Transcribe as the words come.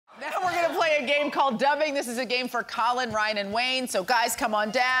a game called Dubbing. This is a game for Colin, Ryan, and Wayne. So guys, come on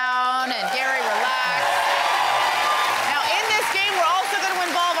down, and Gary, relax. Now, in this game, we're also going to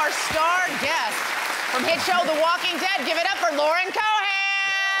involve our star guest from hit show The Walking Dead. Give it up for Lauren Cohan.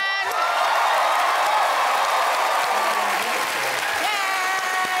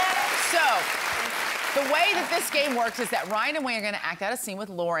 The way that this game works is that Ryan and Wayne are going to act out a scene with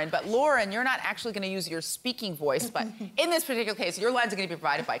Lauren, but Lauren, you're not actually going to use your speaking voice, but in this particular case, your lines are going to be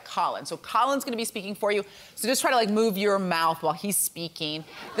provided by Colin. So Colin's going to be speaking for you, so just try to, like, move your mouth while he's speaking.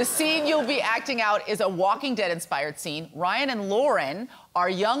 The scene you'll be acting out is a Walking Dead-inspired scene. Ryan and Lauren are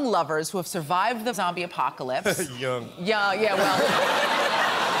young lovers who have survived the zombie apocalypse. Young. Yeah, well...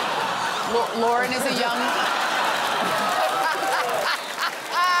 Lauren is a young...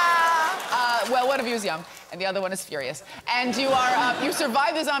 Well, one of you is young, and the other one is furious. And you are, you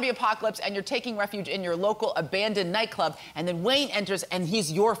survive the zombie apocalypse, and you're taking refuge in your local abandoned nightclub. And then Wayne enters, and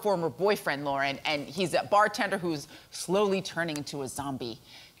he's your former boyfriend, Lauren, and he's a bartender who's slowly turning into a zombie.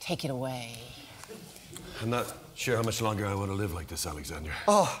 Take it away. I'm not sure how much longer I want to live like this, Alexander.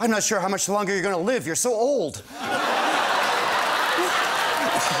 Oh, I'm not sure how much longer you're going to live. You're so old.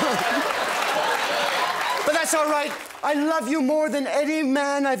 But that's all right. I love you more than any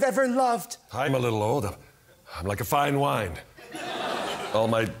man I've ever loved. I'm a little old. I'm like a fine wine. All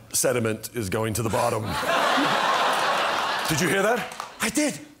my sediment is going to the bottom. Did you hear that? I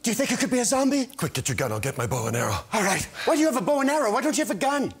did. Do you think it could be a zombie? Quick, get your gun. I'll get my bow and arrow. All right. Why do you have a bow and arrow? Why don't you have a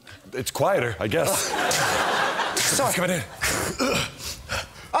gun? It's quieter, I guess. Sorry. Come in.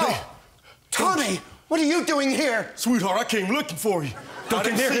 Oh, Tommy, what are you doing here? Sweetheart, I came looking for you. Don't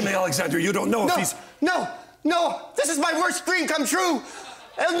get near him, Alexander. You don't know if he's... No, this is my worst dream come true.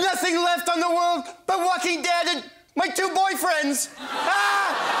 There's nothing left on the world but Walking Dead and my two boyfriends.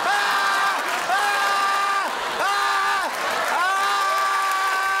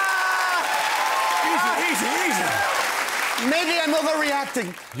 Easy. Maybe I'm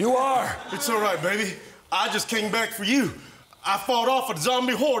overreacting. You are. It's all right, baby. I just came back for you. I fought off a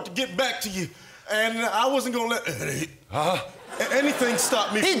zombie horde to get back to you, and I wasn't gonna let anything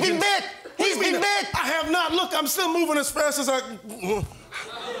stop me. He's been bit. He's been bit! I have not. Look, I'm still moving as fast as I can.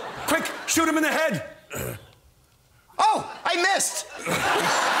 Quick, shoot him in the head. Oh, I missed.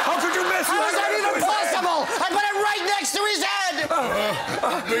 How could you miss? How is that even possible? I put it right next to his head.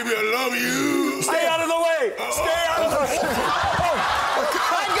 Baby, I love you. Stay out of the way. Stay out of the way.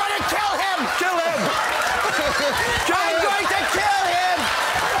 I'm gonna kill him. Kill him. I'm going to kill him.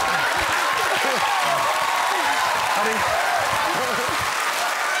 Honey.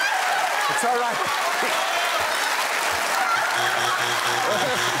 It's all right.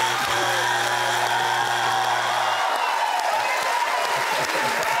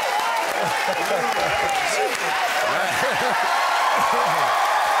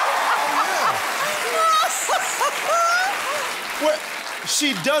 Well,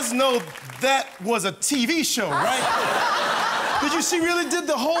 she does know that was a TV show, right? Did you? She really did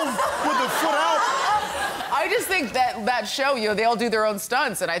the whole with the foot out. I just think that show, you know, they all do their own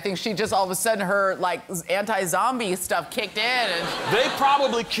stunts, and I think she just all of a sudden her, like, anti-zombie stuff kicked in, and... They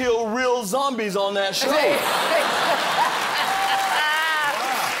probably kill real zombies on that show.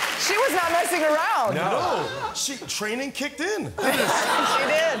 She was not messing around. No. She training kicked in. She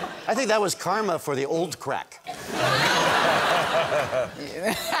did. I think that was karma for the old crack.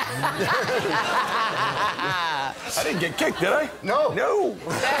 I didn't get kicked, did I? No. Well,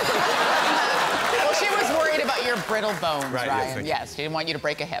 she was worried about your brittle bones, Right, Ryan. yes, Yes, she didn't want you to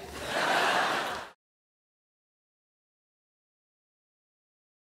break a hip.